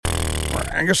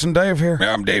Angus and Dave here.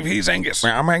 I'm Dave, he's Angus.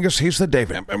 I'm Angus, he's the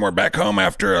David. And we're back home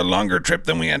after a longer trip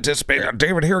than we anticipated.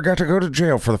 David here got to go to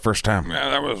jail for the first time. Yeah,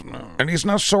 that was... And he's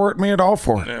not sore at me at all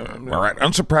for it. All right,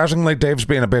 unsurprisingly, Dave's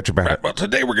being a bitch about it. Well,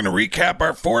 today we're going to recap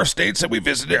our 4 states that we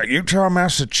visited. Utah,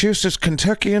 Massachusetts,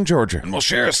 Kentucky, and Georgia. And we'll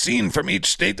share a scene from each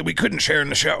state that we couldn't share in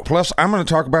the show. Plus, I'm going to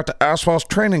talk about the Oswald's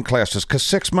training classes, because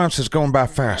 6 months is going by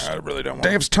fast. I really don't want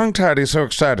Dave's tongue-tied, he's so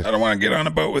excited. I don't want to get on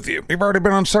a boat with you. You've already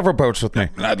been on several boats with me.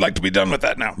 And I'd like to be done with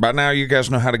that now. By now, you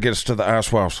guys know how to get us to the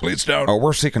Oswalds. Please don't. Oh,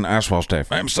 we're seeking Oswalds,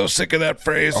 Dave. I'm so sick of that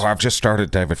phrase. Oh, I've just started,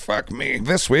 David. Fuck me.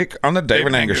 This week on the Dave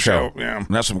and Angus Show. Yeah. And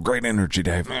that's some great energy,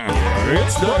 Dave.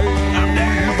 It's Dave and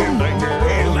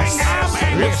Angus.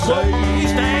 It's Dave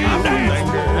and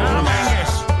Angus.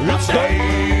 It's Dave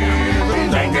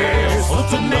and Angus.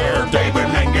 What's in there? Dave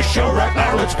and Angus Show right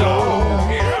now. Let's go.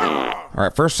 All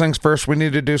right, first things first, we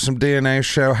need to do some DNA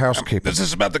show housekeeping. This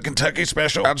is about the Kentucky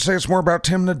special. I'd say it's more about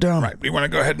Tim the Dumb. Right, you want to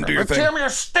go ahead and do your thing? Tim, you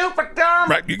stupid dumb!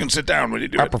 Right, you can sit down when you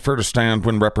do I it. prefer to stand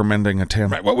when reprimanding a Tim.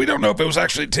 Right, well, we don't know if it was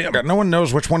actually Tim. No one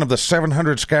knows which one of the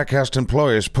 700 SKATCAST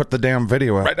employees put the damn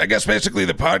video up. Right, I guess basically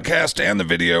the podcast and the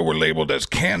video were labeled as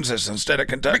Kansas instead of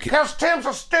Kentucky. Because Tim's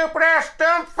a stupid-ass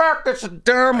dumb fuck that's a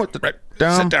dumb with the... Right.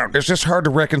 Dumb. Sit down. It's just hard to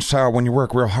reconcile when you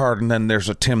work real hard and then there's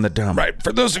a Tim the Dumb. Right.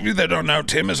 For those of you that don't know,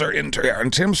 Tim is our intern. Yeah,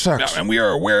 and Tim sucks. And we are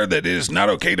aware that it is not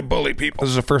okay to bully people. This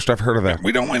is the first I've heard of that.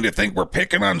 We don't want you to think we're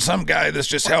picking on some guy that's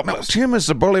just helpless. No, Tim is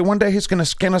the bully. One day he's going to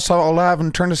skin us all alive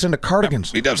and turn us into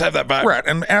cardigans. He does have that vibe. Right,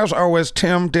 and as always,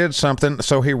 Tim did something,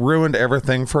 so he ruined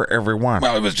everything for everyone.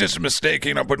 Well, it was just a mistake,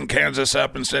 putting Kansas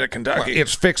up instead of Kentucky.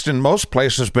 It's fixed in most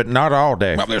places, but not all,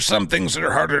 Dave. Well, there's some things that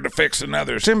are harder to fix than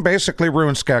others. Tim basically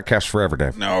ruined SKATCAST forever,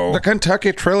 Dave. No. The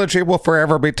Kentucky trilogy will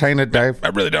forever be tainted, Dave. I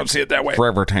really don't see it that way.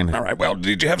 Forever tainted. All right, well,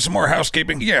 did you have some more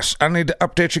housekeeping? Yes, I need to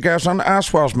update you guys on the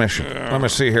Oswald's mission. Let me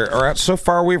see here. All right, so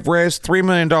far we've raised $3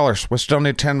 million. We still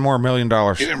need $10 more million.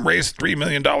 You didn't raise $3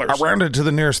 million. I rounded to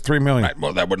the nearest $3 million. Right,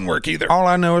 well, that wouldn't work either. All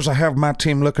I know is I have my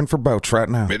team looking for boats right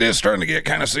now. It is starting to get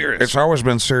kind of serious. It's always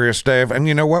been serious, Dave. And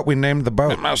you know what? We named the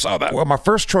boat. I saw that. Well, my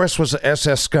first choice was the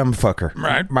SS Scumfucker.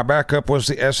 Right. My backup was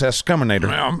the SS Scuminator.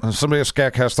 Yeah. And somebody at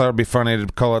SKATCAST thought it'd be funny to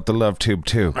call it the Love Tube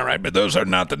 2. All right, but those are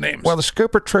not the names. Well, the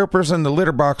Scooper Troopers and the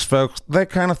Litter Box folks, they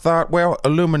kind of thought, well,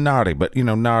 Illuminati, but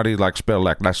naughty like spelled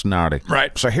like that's naughty.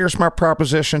 Right. So here's my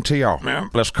proposition to y'all. Yeah.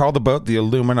 Let's call the boat the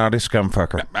Illuminati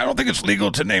Scumfucker. I don't think it's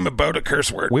legal to name a boat a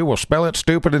curse word. We will spell it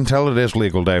stupid until it is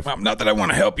legal, Dave. Well, not that I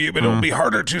want to help you, but it'll be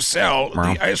harder to sell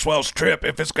the Icewell's trip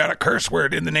if it's got a curse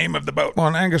word in the name of the boat. Well,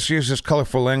 and Angus uses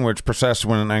colorful language precisely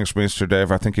when an Angus means to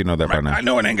Dave. I think you know that by now. I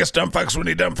know an Angus dumbfucks when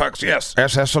he dumbfucks, yes.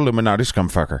 SS Illuminati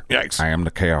Scumfucker. Yikes. I am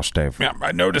the Chaos, Dave. Yeah,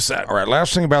 I noticed that. All right,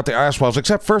 last thing about the Icewells,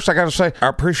 except first I got to say, I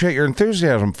appreciate your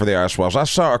enthusiasm for the Icewells. I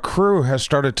saw a crew has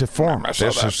started to form. I saw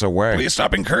This that. is the way. Please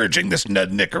stop encouraging this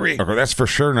nudnickery. Okay, that's for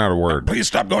sure not a word. Please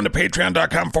stop going to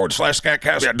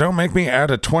patreon.com/SKATCAST. Yeah, don't make me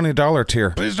add a $20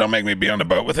 tier. Please don't make me be on the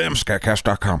boat with him.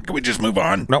 SKATCAST.com. Can we just move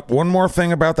on? Nope, one more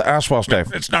thing about the Icewells,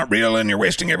 Dave. It's not real and you're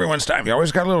wasting everyone's time. You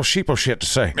always got a little sheeple shit to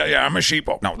say. Yeah, I'm a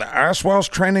sheeple. No, the Icewells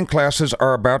training classes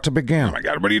are about to begin. Oh my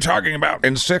God, what are you talking about?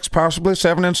 In 6, possibly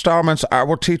 7 installments, I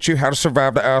will teach you how to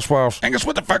survive the Icewells. Angus,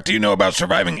 what the fuck do you know about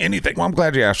surviving anything? Well, I'm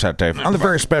glad you asked that, Dave. On the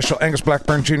very special Angus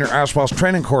Blackburn Jr. Icewells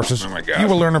training courses, Oh my God. you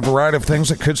will learn a variety of things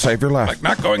that could save your life. Like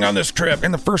not going on this trip.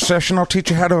 In the first session, I'll teach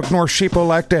you how to ignore sheeple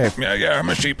like Dave. Yeah, I'm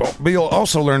a sheeple. But you'll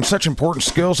also learn such important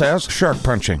skills as shark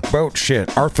punching, boat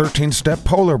shit, our 13-step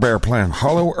polar bear plan,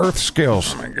 hollow earth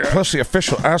skills, my God. plus the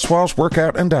official Icewells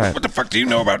workout and diet. What the fuck do you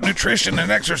know about nutrition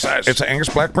and exercise? It's Angus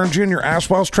Blackburn Jr.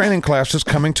 Icewells training classes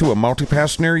coming to a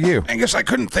multipass near you. Angus, I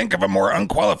couldn't think of a more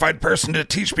unqualified person to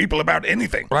teach people about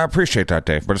anything. Well, I appreciate that,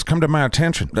 Dave, but it's come to my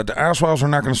attention that the Icewells are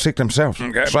not going to seek themselves.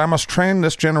 Okay. So I must train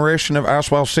this generation of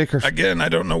Icewell seekers. Again, I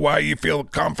don't know why you feel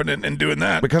confident in doing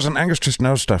that. Because an Angus just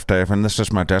knows stuff, Dave, and this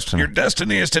is my destiny. Your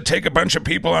destiny is to take a bunch of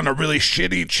people on a really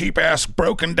shitty, cheap-ass,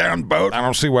 broken-down boat. I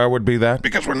don't see why it would be that.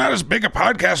 Because we're not as big a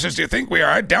podcast as you think we are.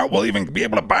 I doubt we'll even be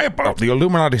able to buy a boat. The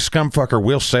Illuminati Scumfucker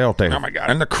will sail, Dave. Oh, my God.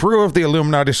 And the crew of the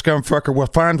Illuminati Scumfucker will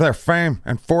find their fame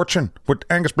and fortune with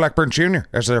Angus Blackburn Jr.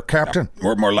 as their captain.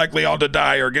 We're more likely all to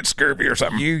die or get scurvy or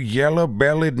something. You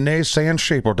yellow-bellied, naysaying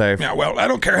sheeple, Dave. Yeah, well, I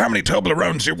don't care how many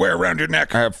Toblerones you wear around your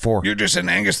neck. I have 4. You're just an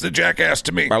Angus the jackass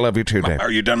to me. I love you too, Dave.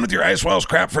 Are you done with your Icewells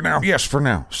crap for now? Yes, for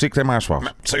now. Seek them Icewells.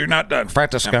 So you're not done.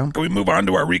 Fight the scum. Can we move on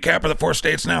to our recap of the 4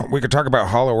 states now? We could talk about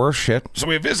Hollow Earth shit. So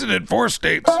we visited 4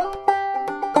 states.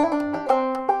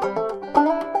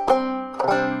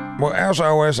 Well, as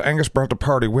always, Angus brought the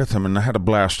party with him, and I had a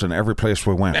blast in every place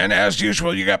we went. And as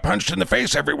usual, you got punched in the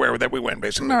face everywhere that we went,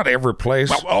 basically. Not every place.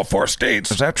 Well, all 4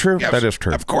 states. Is that true? Yes, that is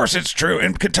true. Of course it's true.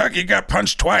 In Kentucky, you got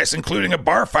punched twice, including a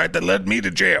bar fight that led me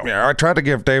to jail. Yeah, I tried to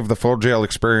give Dave the full jail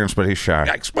experience, but he's shy.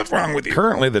 Yikes, what's wrong with you?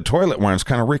 Currently, the toilet wine's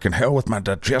kind of wreaking hell with my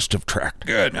digestive tract.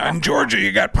 Good. In Georgia,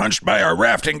 you got punched by our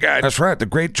rafting guide. That's right, the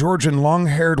great Georgian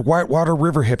long-haired whitewater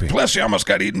river hippie. Plus, you almost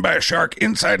got eaten by a shark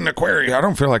inside an aquarium. Yeah, I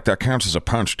don't feel like that counts as a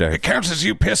punch, Dave. It counts as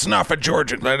you pissing off a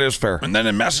Georgian. That is fair. And then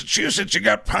in Massachusetts, you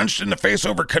got punched in the face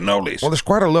over cannolis. Well, there's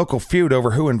quite a local feud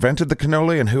over who invented the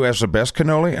cannoli and who has the best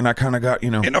cannoli, and I kind of got,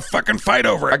 in a fucking fight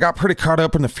over it. I got pretty caught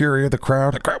up in the fury of the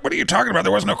crowd. The crowd? What are you talking about?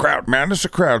 There was no crowd. Man, it's a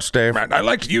crowd, Dave. Right. I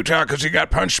liked Utah because you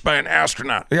got punched by an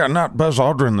astronaut. Yeah, not Buzz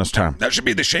Aldrin this time. That should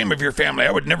be the shame of your family.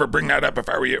 I would never bring that up if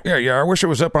I were you. Yeah, I wish it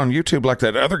was up on YouTube like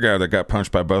that other guy that got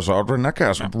punched by Buzz Aldrin. That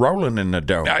guy's rolling in the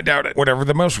dough. I doubt it. Whatever,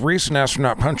 the most recent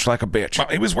astronaut punched like a bitch. Well,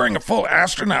 he was wearing a full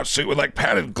astronaut suit with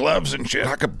padded gloves and shit.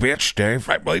 Like a bitch, Dave.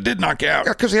 Right, well, he did knock you out.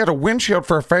 Yeah, because he had a windshield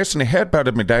for a face and he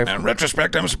headbutted me, Dave. In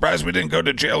retrospect, I'm surprised we didn't go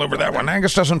to jail over that one. And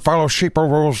Angus doesn't follow sheeple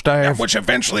rules, Dave. Yeah, which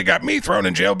eventually got me thrown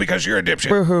in jail because you're a dipshit.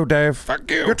 Boo-hoo, Dave. Fuck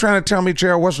you. You're trying to tell me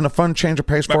jail wasn't a fun change of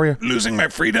pace for you? Losing my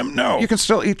freedom? No. You can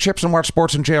still eat chips and watch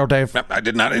sports in jail, Dave. I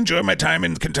did not enjoy my time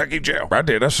in Kentucky jail. I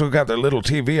did. I still got that little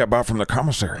TV I bought from the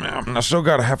commissary. Yeah. And I still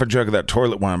got a half a jug of that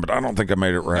toilet wine, but I don't think I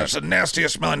made it right. That's the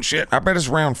nastiest smelling shit. I bet it's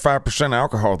around 5%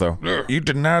 alcohol, though. Ugh. You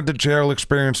denied the jail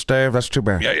experience, Dave. That's too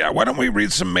bad. Yeah. Why don't we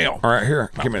read some mail? All right,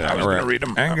 here. Give me that. I was going to read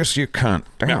them. Angus, you cunt.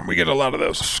 Damn. Yeah, we get a lot of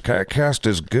those. SKATCAST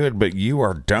is good, but you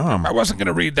are dumb. I wasn't going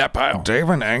to read that pile. Dave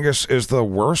and Angus is the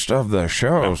worst of the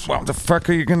shows. Well, what the fuck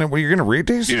are you going to... You're going to read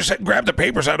these? You just grab the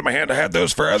papers out of my hand. I had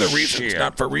those for other reasons,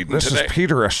 not for reading this today. This is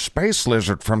Peter, a space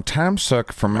lizard from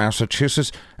Tamsuck from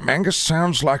Massachusetts. Angus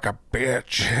sounds like a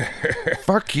bitch.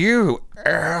 Fuck you,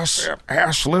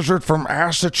 ass lizard from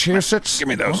Massachusetts. Give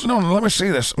me those. No, let me see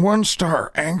this. 1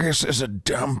 star. Angus is a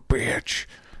dumb bitch.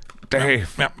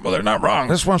 Dave. Yeah, well, they're not wrong.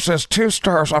 This one says 2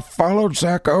 stars. I followed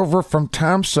Zach over from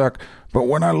Tamsuck, but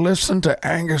when I listened to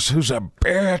Angus, who's a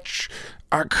bitch,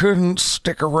 I couldn't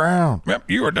stick around. Yep,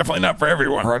 you are definitely not for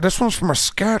everyone. All right, this one's from a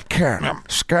Scat Cat.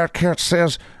 Scat Cat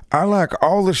says, I like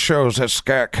all the shows at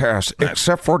SKATCAST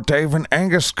except for Dave and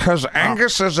Angus, because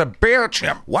Angus is a bitch.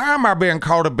 Yep. Why am I being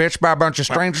called a bitch by a bunch of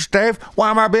strangers, Dave?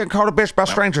 Why am I being called a bitch by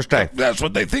strangers, Dave? That's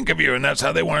what they think of you, and that's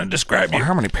how they want to describe you. Well,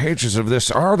 how many pages of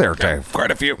this are there, Dave?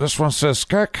 Quite a few. This one says,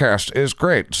 SKATCAST is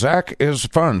great. Zach is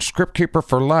fun. Script keeper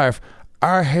for life.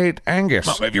 I hate Angus.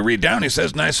 Well, if you read down, he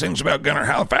says nice things about Gunnar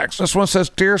Halifax. This one says,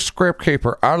 Dear Script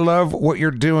Keeper, I love what you're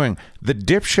doing. The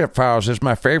Dipshit Files is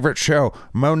my favorite show.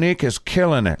 Monique is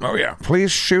killing it. Oh, yeah.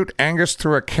 Please shoot Angus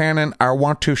through a cannon. I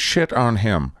want to shit on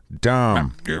him.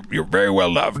 Dumb. You're very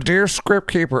well loved. Dear Script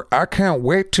Keeper, I can't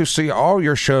wait to see all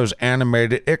your shows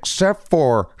animated except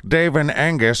for Dave and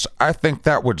Angus. I think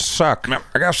that would suck. No.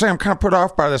 I gotta say, I'm kind of put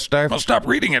off by this, Dave. Well, stop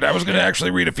reading it. I was going to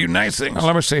actually read a few nice things. Now,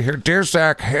 let me see here. Dear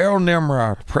Zach, hail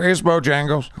Nimrod. Praise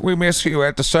Bojangles. We miss you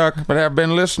at the Suck, but have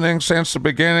been listening since the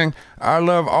beginning. I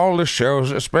love all the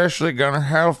shows, especially Gunnar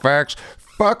Halifax.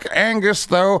 Fuck Angus,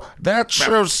 though. That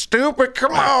show's stupid.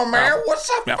 Come on, man. What's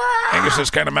up? No. Angus is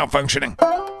kind of malfunctioning.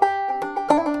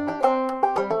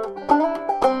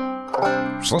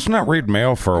 So let's not read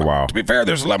mail for a while. To be fair,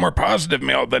 there's a lot more positive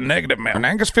mail than negative mail. And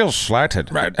Angus feels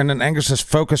slighted. Right. And then Angus's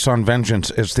focus on vengeance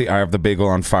is the eye of the beagle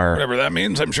on fire. Whatever that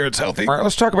means, I'm sure it's healthy. All right,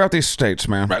 let's talk about these states,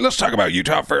 man. Right, let's talk about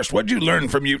Utah first. What'd you learn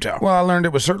from Utah? Well, I learned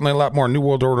it was certainly a lot more New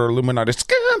World Order Illuminati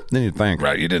than you'd think.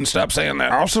 Right, you didn't stop saying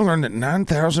that. I also learned that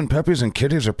 9,000 puppies and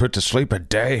kitties are put to sleep a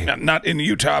day. Not in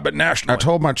Utah, but nationally. I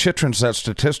told my chitrons that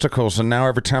statisticals, and now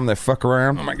every time they fuck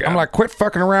around, oh my God. I'm like, quit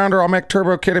fucking around or I'll make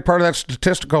Turbo Kitty part of that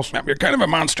statisticals. You're kind of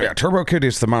a monster. Yeah, Turbo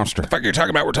Kitty's the monster. The fuck you're talking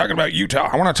about? We're talking about Utah.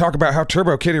 I want to talk about how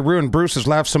Turbo Kitty ruined Bruce's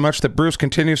laugh so much that Bruce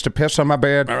continues to piss on my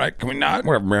bed. All right, can we not?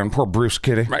 Whatever, man. Poor Bruce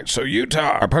Kitty. Right, so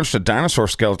Utah. I punched a dinosaur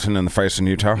skeleton in the face in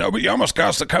Utah. No, but you almost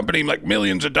cost the company like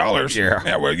millions of dollars. Yeah.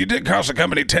 Yeah, well, you did cost the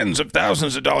company tens of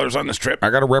thousands of dollars on this trip. I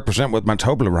got to represent with my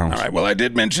Toblerones. All right, well, I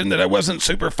did mention that I wasn't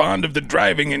super fond of the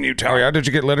driving in Utah. Oh, yeah? Did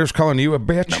you get letters calling you a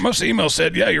bitch? Now, most emails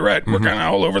said, yeah, you're right. We're kind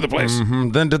of all over the place.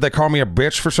 Then did they call me a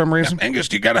bitch for some reason?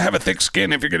 Angus, you got to have a thick skin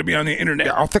if you're going to be on the internet.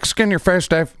 Yeah, I'll thick skin your face,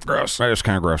 Dave. Gross. That is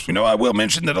kind of gross. You know, I will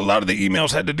mention that a lot of the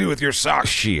emails had to do with your socks.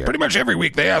 Shit. Pretty much every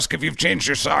week they ask if you've changed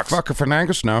your socks. Fuck if an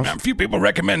Angus knows. Now, a few people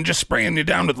recommend just spraying you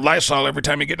down with Lysol every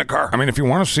time you get in a car. I mean, if you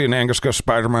want to see an Angus go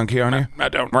spider monkey on you. I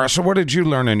don't. All right, so what did you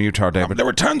learn in Utah, David? There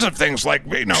were tons of things like,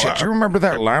 you know... Shit, do you remember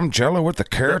that lime jello with the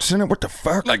carrots in it? What the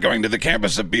fuck? Like going to the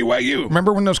campus of BYU.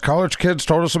 Remember when those college kids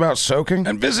told us about soaking?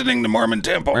 And visiting the Mormon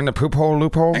temple. And the poop hole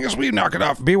loophole? Angus, will you knock it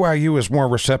off? BYU is more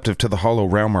receptive to the hollow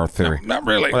realm art theory. No, not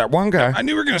really. That one guy, I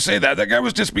knew you were going to say that. That guy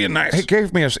was just being nice. he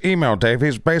gave me his email, Dave.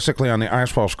 He's basically on the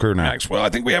Ice Walls crew now. Thanks. Well, I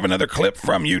think we have another clip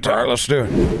from Utah. All right, let's do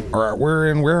it. All right,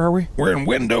 where are we? We're in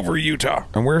Wendover, Utah.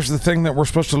 And where's the thing that we're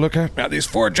supposed to look at? Now, these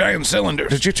 4 giant cylinders.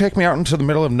 Did you take me out into the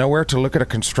middle of nowhere to look at a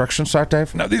construction site,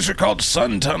 Dave? Now, these are called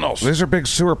sun tunnels. These are big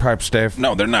sewer pipes, Dave.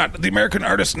 No, they're not. The American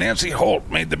artist Nancy Holt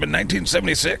made them in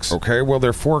 1976. Okay, well,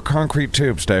 they're 4 concrete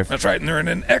tubes, Dave. That's right, and they're in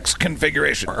an X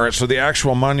configuration. All right, so the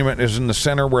actual monument is in the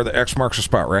center where the X marks the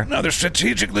spot, right? Now, they're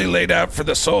strategically laid out for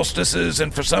the solstices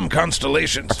and for some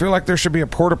constellations. I feel like there should be a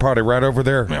porta potty right over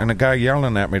there and a guy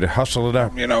yelling at me to hustle it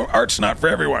up. You know, art's not for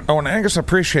everyone. Oh, and Angus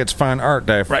appreciates fine art,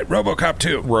 Dave. Right, RoboCop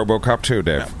 2. RoboCop 2,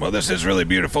 Dave. Yeah, well, this is really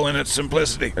beautiful in its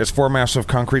simplicity. It's 4 massive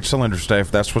concrete cylinders,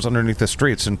 Dave. That's what's underneath the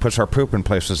streets and puts our poop in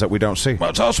places that we don't see. Well,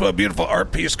 it's also a beautiful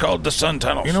art piece called The Sun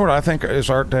Tunnels. You know what I think is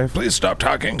art, Dave? Please stop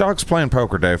talking. Dogs playing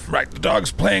poker, Dave. Right, the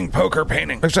dog's playing poker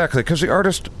painting. Exactly, because the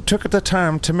artist took the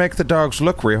time to make the dogs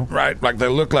look real. Right. Like they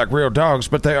look like real dogs,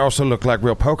 but they also look like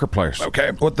real poker players.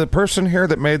 Okay. What the person here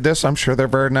that made this, I'm sure they're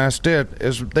very nice, did,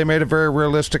 is they made a very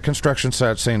realistic construction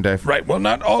site scene, Dave. Right, well,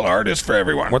 not all art is for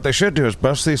everyone. What they should do is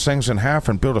bust these things in half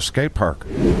and build a skate park.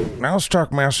 Now let's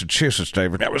talk Massachusetts,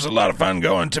 David. That was a lot of fun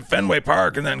going to Fenway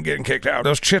Park and then getting kicked out.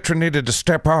 Those children needed to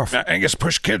step off. Now, Angus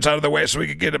pushed kids out of the way so we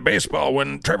could get a baseball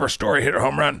when Trevor Story hit a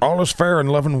home run. All is fair in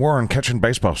love and war and catching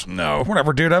baseballs. No.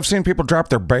 Whatever, dude. I've seen people drop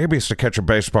their babies to catch a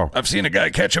baseball. I've seen a guy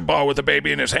catch a ball with a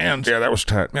baby in his hands. Yeah, that was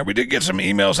tight. Now, we did get some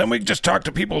emails, and we just talked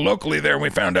to people locally there, and we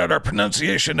found out our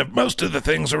pronunciation of most of the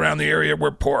things around the area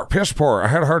were poor. Piss poor. I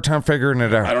had a hard time figuring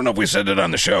it out. I don't know if we said it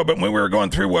on the show, but when we were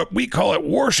going through what we call it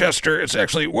Worcester, it's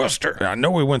actually Worcester. Yeah, I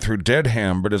know we went through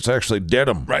Deadham, but it's actually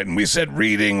Dedham. Right, and we said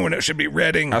reading when it should be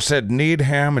reading. I said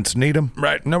Needham, it's Needham.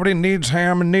 Right. Nobody needs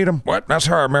ham and Needham. What? That's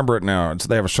how I remember it now.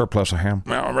 They have a surplus of ham.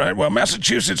 All right, well,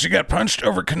 Massachusetts, you got punched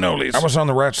over cannolis. I was on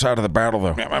the right side of the battle,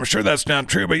 though. Yeah, I'm sure that's not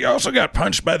true, but you also got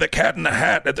punched by the Cat in the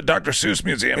Hat at the Dr. Seuss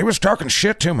Museum. He was talking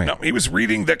shit to me. No, he was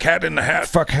reading The Cat in the Hat.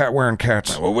 Fuck hat-wearing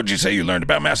cats. Well, what'd you say you learned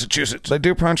about Massachusetts? They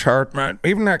do punch hard. Right.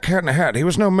 Even that Cat in the Hat, he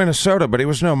was no Minnesota, but he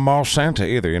was no Mall Santa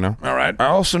either, you know? All right. I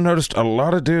also noticed a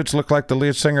lot of dudes look like the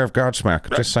lead singer of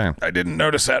Godsmack. Just saying. I didn't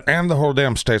notice that. And the whole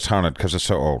damn state's haunted because it's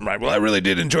so old. Right, well, I really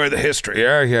did enjoy the history.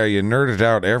 Yeah, you nerded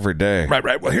out every day.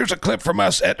 Right. Well, here's a clip from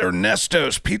us at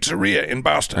Ernesto's Pizzeria in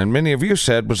Boston. And many of you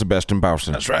said was the best in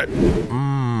Boston. That's right.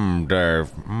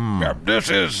 Dave. Yeah, this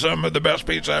is some of the best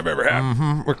pizza I've ever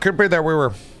had. It could be that we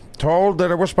were told that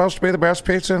it was supposed to be the best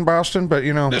pizza in Boston, but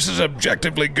you know... This is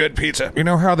objectively good pizza. You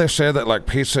know how they say that, like,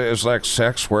 pizza is like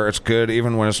sex, where it's good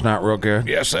even when it's not real good?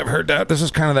 Yes, I've heard that. This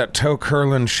is kind of that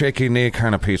toe-curling, shaky knee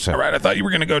kind of pizza. All right, I thought you were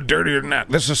going to go dirtier than that.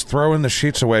 This is throwing the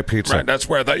sheets away pizza. Right, that's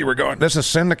where I thought you were going. This is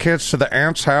send the kids to the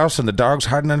aunt's house and the dogs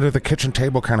hiding under the kitchen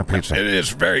table kind of pizza. It is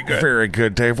very good. Very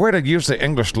good, Dave. Way to use the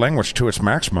English language to its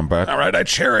maximum, bud. All right, I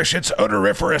cherish its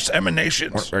odoriferous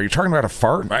emanations. Are you talking about a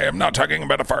fart? I am not talking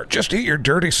about a fart. Just eat your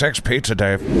dirty sex pizza,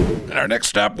 Dave. And our next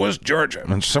stop was Georgia.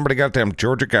 And somebody got them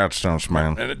Georgia Guidestones,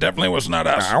 man. And it definitely was not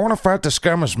us. I want to fight the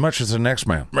scum as much as the next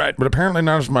man. Right. But apparently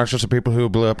not as much as the people who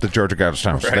blew up the Georgia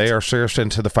Guidestones. Right. They are serious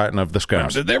into the fighting of the Now,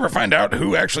 scums. did they ever find out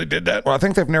who actually did that? Well, I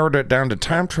think they've narrowed it down to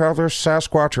time travelers,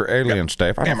 Sasquatch, or aliens,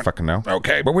 Dave. I don't fucking know.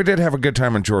 Okay. But we did have a good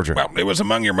time in Georgia. Well, it was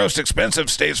among your most expensive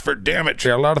states for damage.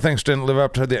 Yeah, a lot of things didn't live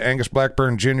up to the Angus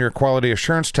Blackburn Jr. Quality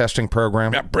Assurance Testing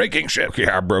Program. Yeah, breaking shit.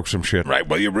 Yeah, I broke some shit. Right,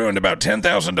 well, you ruined about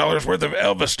 $10,000 worth of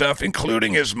Elvis stuff,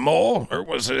 including his mole, or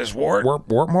was it his wart?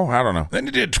 Wart mole? I don't know. Then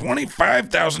you did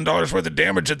 $25,000 worth of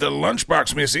damage at the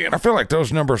Lunchbox Museum. I feel like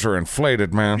those numbers are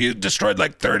inflated, man. You destroyed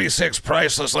like 36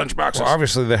 priceless lunchboxes. Well,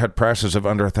 obviously they had prices of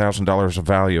under $1,000 of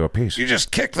value apiece. You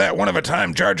just kicked that one of a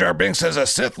time Jar Jar Binks as a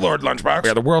Sith Lord lunchbox.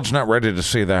 Yeah, the world's not ready to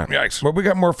see that. Yikes. But we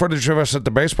got more footage of us at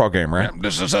the baseball game, right? Yeah,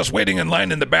 this is us waiting in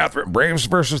line in the bathroom. Braves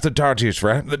versus the Dodgers,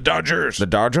 right? The Dodgers. The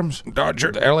Dodgems?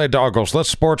 Dodger. The LA Doggles. Let's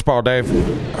sports ball, Dave.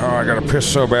 Oh, I gotta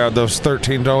piss so bad. Those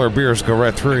 $13 beers go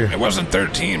right through you. It wasn't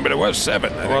 13, but it was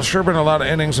 7. Well, it's sure been a lot of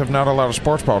innings of not a lot of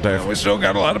sports ball, Dave. We still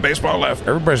got a lot of baseball left.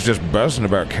 Everybody's just buzzing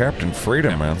about Captain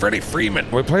Freedom, man. Freddie Freeman.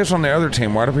 Well, he plays on the other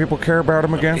team. Why do people care about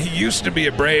him again? He used to be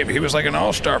a Brave. He was like an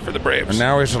all-star for the Braves. And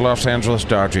now he's a Los Angeles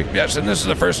Dodgy. Yes, and this is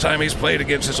the first time he's played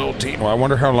against his old team. Well, I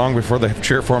wonder how long before they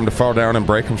cheer for him to fall down and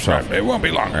break himself. It won't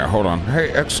be long. Yeah, hold on.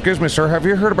 Hey, excuse me, sir. Have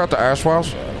you heard about the Ice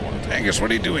Walls? Angus,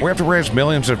 what are you doing? We have to raise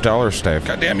millions of dollars, Dave.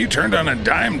 Goddamn, you turned on a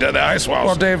dime to the Ice Walls.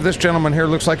 Well, Dave, this gentleman here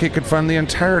looks like he could fund the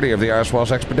entirety of the Ice Walls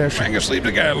expedition. Angus, leave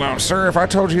the guy alone. Sir, if I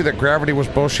told you that gravity was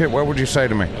bullshit, what would you say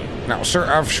to me? Now, sir,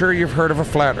 I'm sure you've heard of a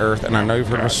flat Earth, and I know you've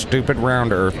heard of a stupid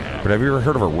round Earth, but have you ever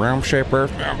heard of a realm-shaped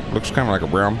Earth? Looks kind of like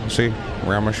a realm, see?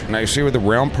 Realmish. Now, you see with the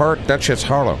realm part? That shit's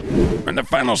hollow. And the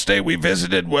final state we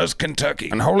visited was Kentucky.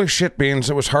 And holy shit beans,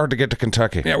 it was hard to get to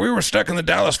Kentucky. Yeah, we were stuck in the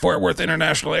Dallas-Fort Worth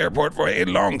International Airport for a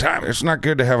long time. It's not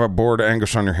good to have a bored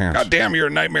Angus on your hands. God damn, you're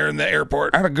a nightmare in the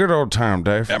airport. I had a good old time,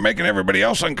 Dave. Yeah, making everybody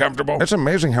else uncomfortable. It's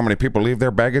amazing how many people leave their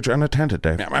baggage unattended,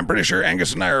 Dave. Yeah, I'm pretty sure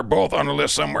Angus and I are both on a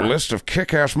list somewhere. A list of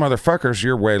kick-ass motherfuckers,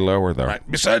 you're way lower, though. Right.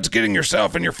 Besides getting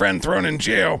yourself and your friend thrown in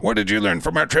jail, what did you learn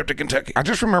from our trip to Kentucky? I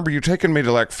just remember you taking me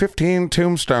to like 15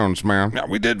 tombstones, man. Now,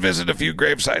 we did visit a few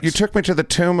grave sites. You took me to the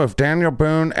tomb of Daniel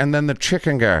Boone and then the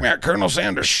chicken guy. Yeah, Colonel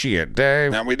Sanders. Shit,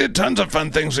 Dave. Now, we did tons of fun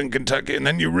things in Kentucky, and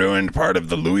then you ruined part of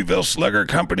the Louisville Slugger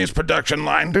Company's production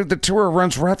line. Dude, the tour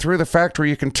runs right through the factory.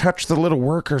 You can touch the little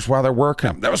workers while they're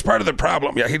working. That was part of the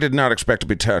problem. Yeah, he did not expect to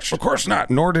be touched. Of course not.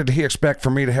 Nor did he expect for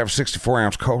me to have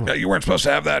 64-ounce cola. Yeah, you weren't supposed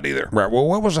to have that either. Right, well,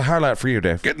 what was the highlight for you,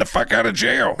 Dave? Getting the fuck out of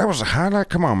jail. That was a highlight?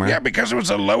 Come on, man. Yeah, because it was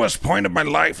the lowest point of my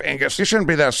life, Angus. You shouldn't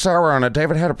be that sour on it.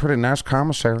 David had a pretty nice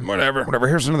commissary. Whatever.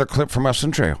 Here's another clip from us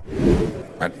in jail.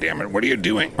 God damn it, what are you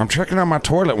doing? I'm checking out my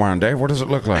toilet wine, Dave. What does it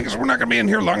look like? Angus, we're not going to be in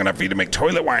here long enough for you to make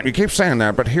toilet wine. You keep saying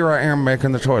that, but here I am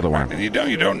making the toilet wine. You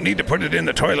don't need to put it in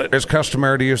the toilet. It's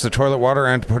customary to use the toilet water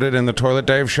and to put it in the toilet,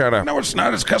 Dave. Shut up. No, it's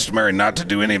not. It's customary not to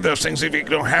do any of those things if you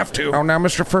don't have to. Oh, now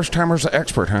Mr. First Timer's the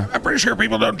expert, huh? I'm pretty sure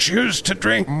people don't choose to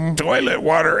drink toilet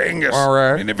water, Angus. All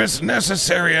right. I mean, if it's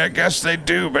necessary, I guess they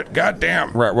do, but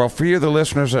goddamn. Right, well, for you, the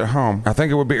listeners at home, I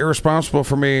think it would be irresponsible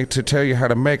for me to tell you how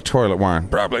to make toilet wine.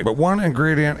 Probably. But one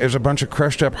ingredient is a bunch of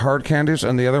crushed up hard candies,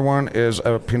 and the other one is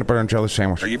a peanut butter and jelly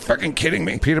sandwich. Are you fucking kidding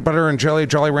me? Peanut butter and jelly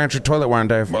Jolly Rancher toilet wine,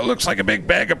 Dave. Well, it looks like a big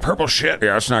bag of purple shit.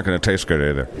 Yeah, it's not going to taste good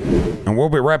either. And we'll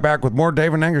be right back with more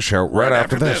Dave and Angus Show right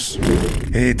after this.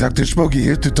 Hey, Dr. Smokey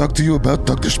here to talk to you about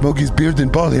Dr. Smokey's Beard and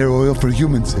Ball Hair Oil for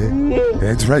Humans.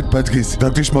 That's right, Budgies.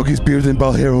 Dr. Smokey's Beard and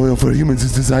Ball Hair Oil for Humans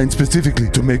is designed specifically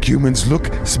to make humans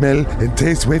look, smell, and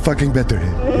taste way fucking better.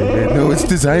 No, it's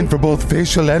designed for both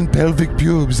facial and pelvic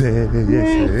pubes.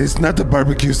 It's not a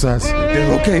barbecue sauce.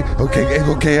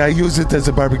 Okay, I use it as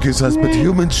a barbecue sauce, but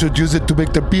humans should use it to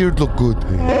make their beard look good.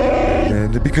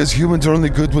 And because humans are only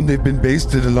good when they've been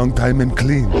basted a long time and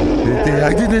clean.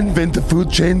 I didn't invent the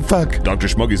food chain, fuck. Dr.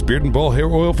 Smokey's Beard and Ball Hair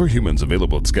Oil for Humans,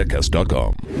 available at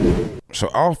SKATCAST.com. So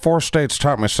all 4 states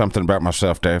taught me something about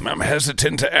myself, Dave. I'm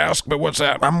hesitant to ask, but what's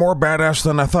that? I'm more badass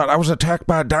than I thought. I was attacked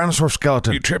by a dinosaur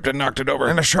skeleton. You tripped and knocked it over.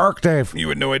 And a shark, Dave. You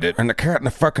would know I did. And the cat in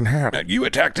the fucking hat. You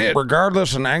attacked it.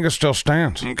 Regardless, and Angus still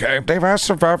stands. Okay. Dave, I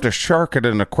survived a shark at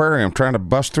an aquarium trying to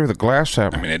bust through the glass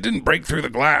at me. I mean, it didn't break through the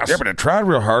glass. Yeah, but it tried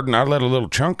real hard, and I let a little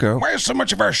chunk go. Why is so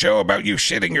much of our show about you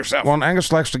shitting yourself? Well, and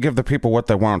Angus likes to give the people what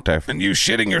they want, Dave. And you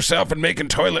shitting yourself and making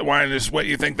toilet wine is what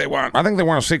you think they want. I think they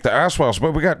want to seek the ass wells,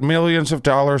 but we got millions of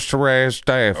dollars to raise,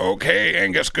 Dave. Okay,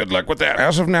 Angus, good luck with that.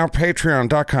 As of now,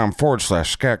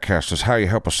 patreon.com/SKATCAST is how you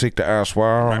help us seek the ass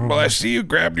well. Well, I see you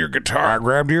grabbed your guitar. I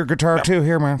grabbed your guitar too.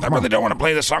 Here, man. I really don't want to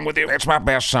play the song with you. It's my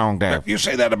best song, Dave. You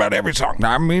say that about every song.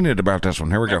 I mean it about this one.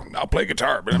 Here we go. I'll play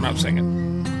guitar, but I'm not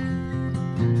singing.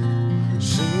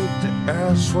 Seek the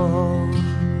ass walls.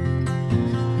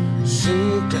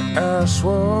 Seek the ass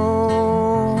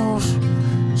walls.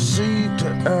 Seek the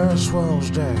ass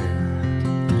walls, Dave.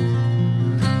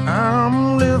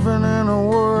 I'm living in a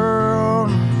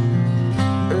world,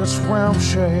 it's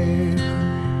realm-shaped,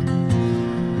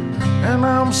 and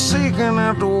I'm seeking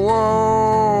out the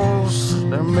walls,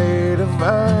 they're made of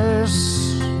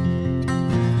ice,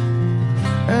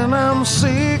 and I'm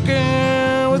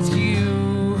seeking with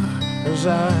you, 'cause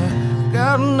I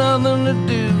got nothing to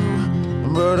do,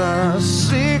 but I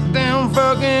seek them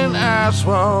fucking ice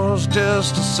walls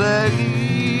just to say,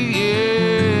 yeah.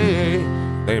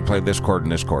 They played this chord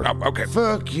and this chord. Oh, okay.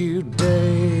 Fuck you,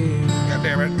 Dave. God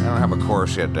damn it. I don't have a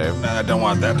chorus yet, Dave. No, I don't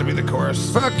want that to be the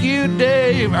chorus. Fuck you,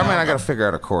 Dave. I mean, I gotta figure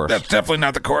out a chorus. That's definitely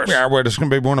not the chorus. Yeah, wait, it's gonna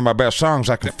be one of my best songs.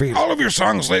 I can feel it. All of your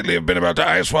songs lately have been about the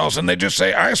ice walls, and they just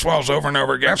say ice walls over and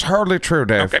over again. That's hardly true,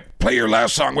 Dave. Okay, play your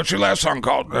last song. What's your last song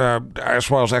called? Ice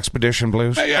Walls Expedition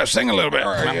Blues. Yeah, sing a little bit.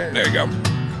 All right, yeah. There you go.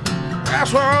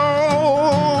 Ice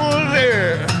Walls,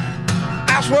 yeah.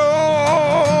 Ice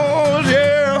Walls,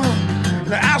 yeah.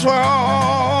 The ice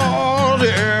walls,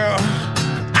 yeah.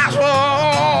 Ice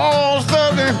walls,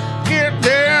 fucking get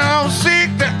down,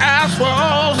 seek the ice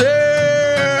walls,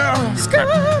 yeah.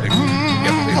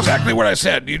 Exactly what I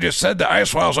said. You just said the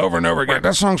ice walls over and over again. Right,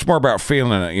 that song's more about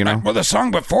feeling it, you know? Well, the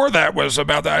song before that was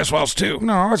about the ice walls, too.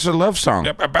 No, it's a love song.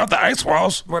 Yep, about the ice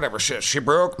walls. Whatever shit. She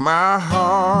broke my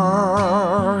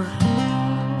heart.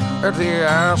 at the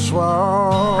ice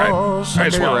walls. Right.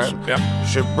 Ice walls. Right. Yep.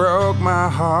 She broke my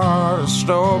heart and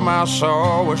stole my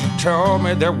soul when she told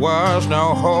me there was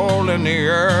no hole in the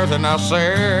earth. And I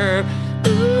said,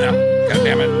 Yeah. God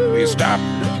damn it. Will you stop?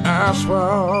 ice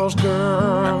walls,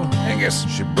 girl. Angus.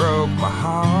 She broke my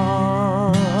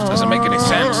heart. This doesn't make any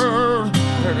sense.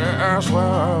 Ice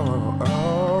walls.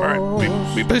 All right.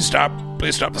 Will you please stop?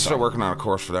 Please stop the Still song. working on a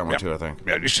course for that one, too, I think.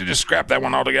 Yeah, you should just scrap that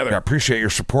one altogether. I appreciate your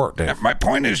support, Dave. Yeah, my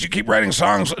point is you keep writing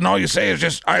songs and all you say is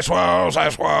just ice walls,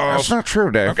 ice walls. That's not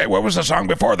true, Dave. Okay, what was the song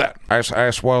before that?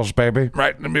 Ice walls, baby.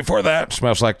 Right, and before that?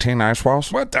 Smells like teen ice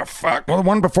walls. What the fuck? Well, the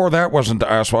one before that wasn't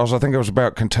the ice walls. I think it was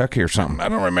about Kentucky or something. I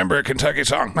don't remember a Kentucky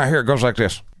song. Now, here, it goes like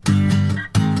this. We're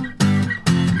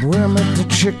at the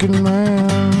chicken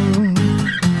man.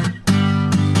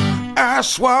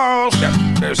 Ice walls.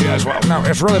 Yeah, there's the ice walls. No,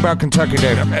 it's really about Kentucky,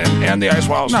 Dave. And the ice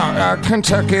walls. No,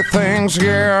 Kentucky things,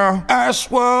 yeah. Ice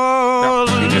walls.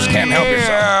 No, you just can't help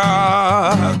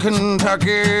yourself.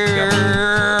 Kentucky.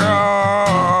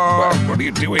 What are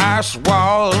you doing? Ice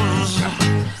walls.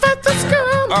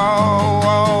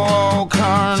 Oh,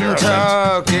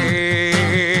 Kentucky.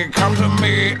 Come to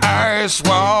me, ice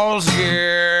walls,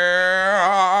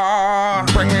 yeah.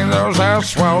 Bring me those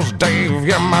ice walls, Dave,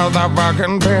 you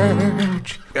motherfucking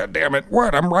bitch. God damn it.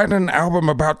 What? I'm writing an album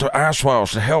about the ice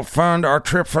walls to help fund our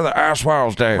trip for the ice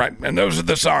walls, Dave. Right, and those are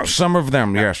the songs. Some of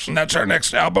them, yes. And that's our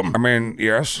next album. I mean,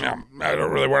 yes. Yeah, I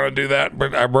don't really want to do that,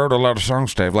 but But I wrote a lot of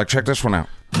songs, Dave. Like, check this one out.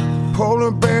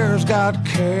 Polar bears got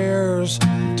cares,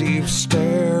 deep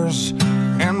stares,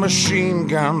 and machine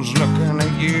guns looking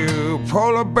at you.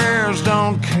 Polar bears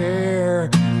don't care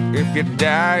if you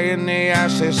die in the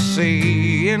icy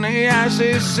sea. In the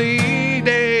icy sea,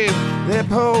 Dave. The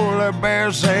polar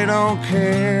bears, they don't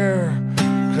care,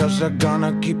 'cause they're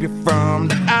gonna keep you from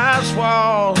the ice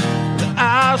walls, the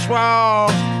ice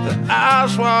walls, the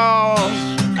ice walls,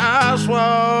 ice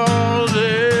walls,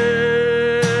 yeah.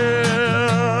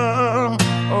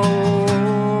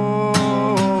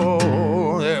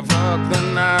 Oh, yeah, fuck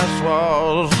the ice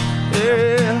walls,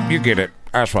 yeah. You get it.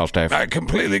 Ice walls, Dave. I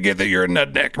completely get that you're a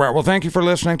nutdick. Right, well, thank you for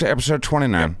listening to episode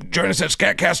 29. Join us at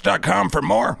SKATCAST.com for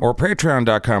more. Or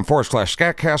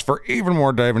patreon.com/SKATCAST for even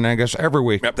more Dave and Angus every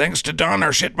week. Yep, thanks to Don,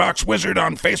 our shitbox wizard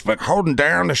on Facebook. Holding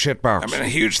down the shitbox. I mean, a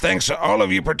huge thanks to all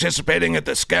of you participating at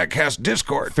the SKATCAST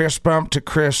Discord. Fist bump to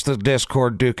Chris, the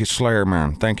Discord Dookie Slayer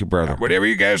man. Thank you, brother. Whatever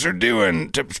you guys are doing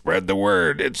to spread the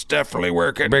word, it's definitely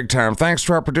working. Big time. Thanks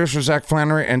to our producer, Zach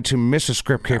Flannery, and to Mrs.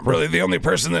 Scriptkeeper. Really the only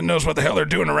person that knows what the hell they're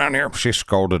doing around here. She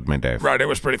scolded me, Dave. Right, it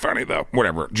was pretty funny, though.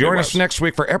 Whatever. Join us next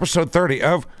week for episode 30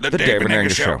 of The Dave and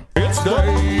Angus Show. It's Dave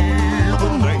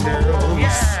and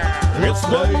Angus. It's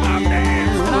Dave and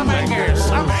Angus.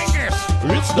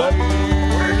 It's Dave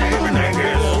and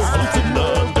Angus. Listen to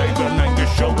the Dave and Angus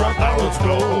Show right now. Let's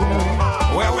go.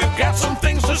 Well, we've got some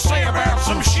things to say about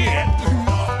some shit.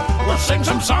 We'll sing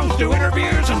some songs, do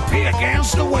interviews, and pee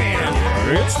against the wind.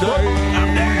 It's Dave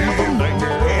and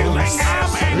Angus.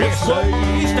 It's Dave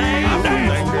and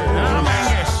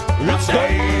Angus. It's Dave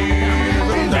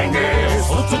and Angus.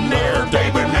 Listen there,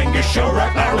 Dave and Angus Show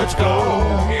right now. Let's go.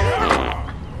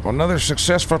 Well, another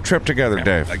successful trip together,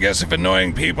 Dave. I guess if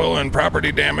annoying people and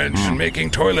property damage and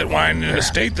making toilet wine in a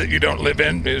state that you don't live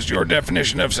in is your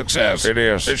definition of success. It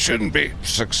is. It shouldn't be.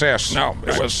 Success. No, it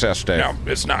was success, Dave. No,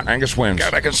 it's not. Angus wins.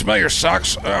 God, I can smell your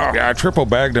socks. Oh. Yeah, I triple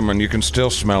bagged them, and you can still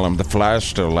smell them. The flies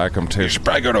still like them, too. You should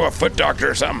probably go to a foot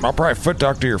doctor or something. I'll probably foot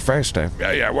doctor your face, Dave.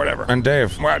 Yeah, whatever. And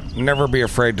Dave, What? never be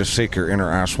afraid to seek your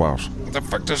inner ice walls. What the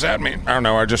fuck does that mean? I don't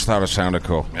know, I just thought it sounded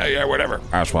cool. Yeah, whatever.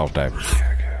 Ice walls, Dave.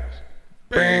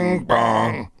 Bing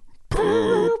bong.